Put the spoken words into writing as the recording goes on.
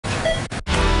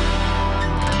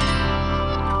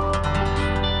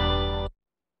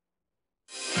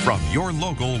From your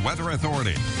local weather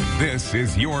authority, this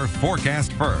is your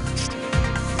Forecast First.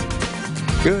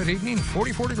 Good evening.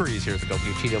 44 degrees here at the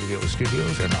WTWO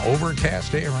studios. An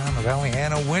overcast day around the valley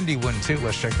and a windy one, too.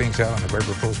 Let's check things out on the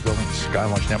Weber Post Building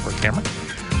Skywatch Network camera.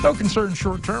 No concern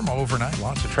short term. Overnight,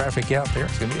 lots of traffic out there.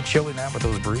 It's going to be a chilly night with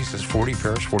those breezes. 40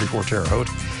 Paris, 44 Terre, Haute,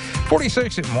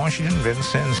 46 in Washington,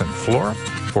 Vincennes, and Flora.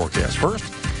 Forecast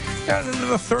First. Down into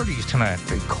the 30s tonight.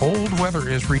 The cold weather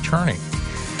is returning.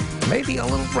 Maybe a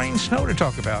little rain, snow to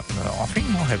talk about in the offing.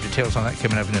 We'll have details on that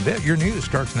coming up in a bit. Your news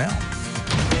starts now.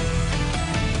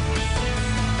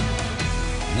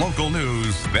 Local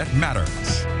news that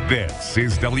matters. This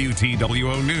is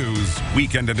WTWO News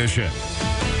Weekend Edition.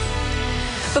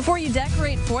 Before you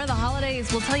decorate for the holidays,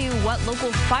 we'll tell you what local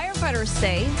firefighters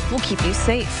say will keep you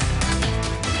safe.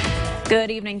 Good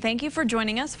evening. Thank you for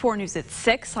joining us for News at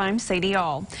 6. I'm Sadie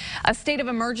All. A state of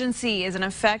emergency is in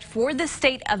effect for the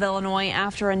state of Illinois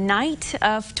after a night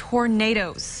of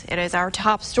tornadoes. It is our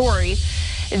top story.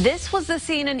 This was the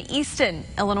scene in Easton,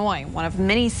 Illinois, one of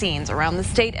many scenes around the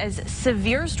state as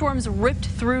severe storms ripped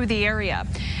through the area.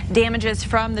 Damages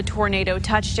from the tornado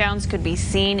touchdowns could be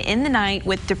seen in the night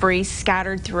with debris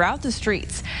scattered throughout the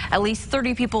streets. At least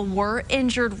 30 people were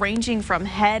injured, ranging from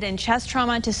head and chest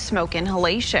trauma to smoke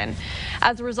inhalation.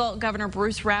 As a result, Governor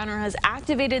Bruce Rauner has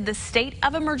activated the State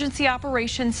of Emergency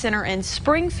Operations Center in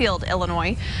Springfield,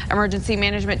 Illinois. Emergency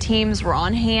management teams were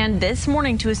on hand this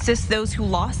morning to assist those who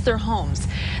lost their homes.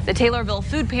 The Taylorville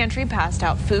Food Pantry passed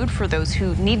out food for those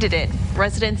who needed it.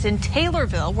 Residents in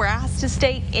Taylorville were asked to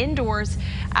stay indoors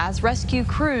as rescue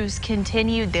crews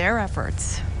continued their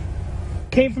efforts.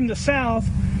 Came from the south,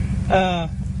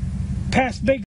 past Big